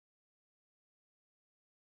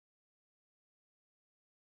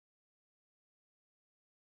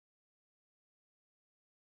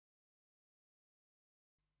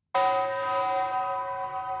一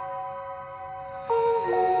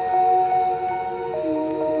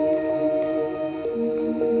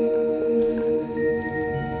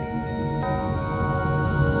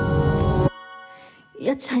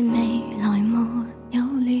切未來沒有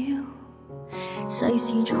了，世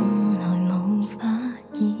事從來無法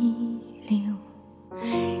意料，而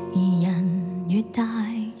人越大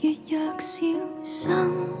越弱小，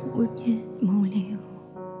生活越無聊，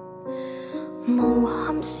無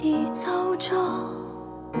憾是咒詛，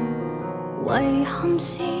遺憾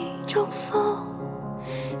是祝福，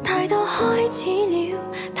太多開始了，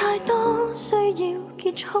太多需要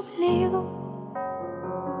結束了。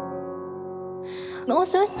我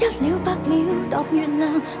想一了百了，踏月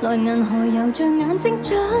亮，來銀河遊像眼睛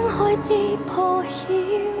張開至破曉。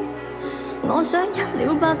我想一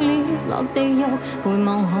了百了，落地獄，回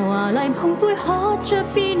望豪華麗碰杯，喝着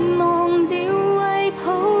便忘掉，為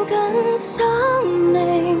抱緊生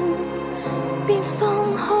命，便放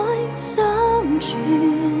開生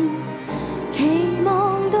存，期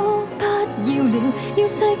望到不要了，要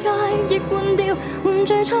世界亦換掉，換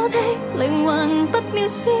最初的靈魂不渺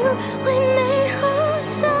小，為美好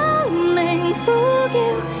生命呼叫，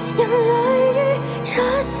人類於出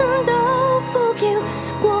生都呼叫，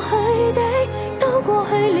過去的都過去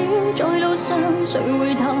了，在路上誰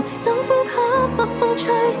回頭，深呼吸北風吹，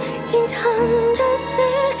前塵在雪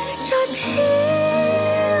在飄。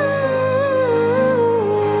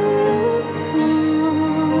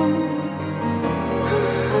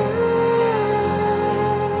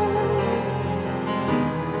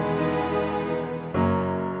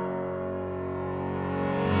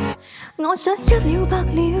我想一了百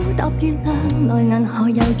了，踏月亮，來銀河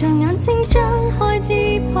遊像眼睛張開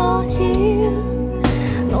至破曉。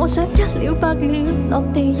我想一了百了，落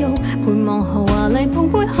地獄，陪望豪華麗碰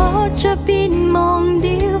杯，喝着便忘掉，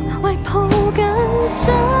為抱緊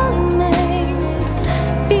生命，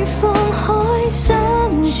便放開生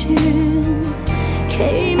存，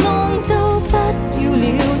期望到不要了，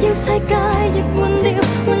要世界亦換掉，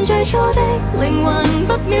換最初的靈魂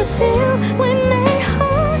不渺小，為美好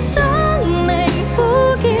生命呼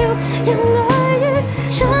叫，人類於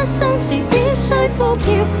出生時必須呼叫，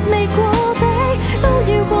未過的都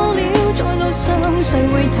要過了，在路上誰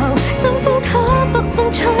回頭，深呼吸北風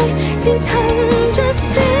吹，前塵着雪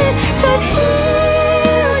在飄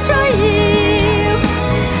在搖，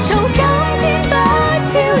從今天不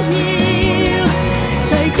飄搖，誰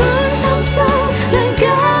管深深兩感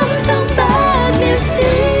心不渺小。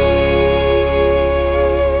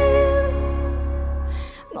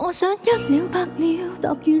我想一了百了，踏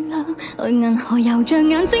月亮，來銀河遊像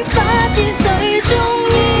眼睛，發現誰重要，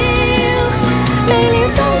未了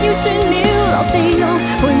都要算了，落地獄，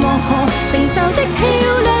陪望河承受的漂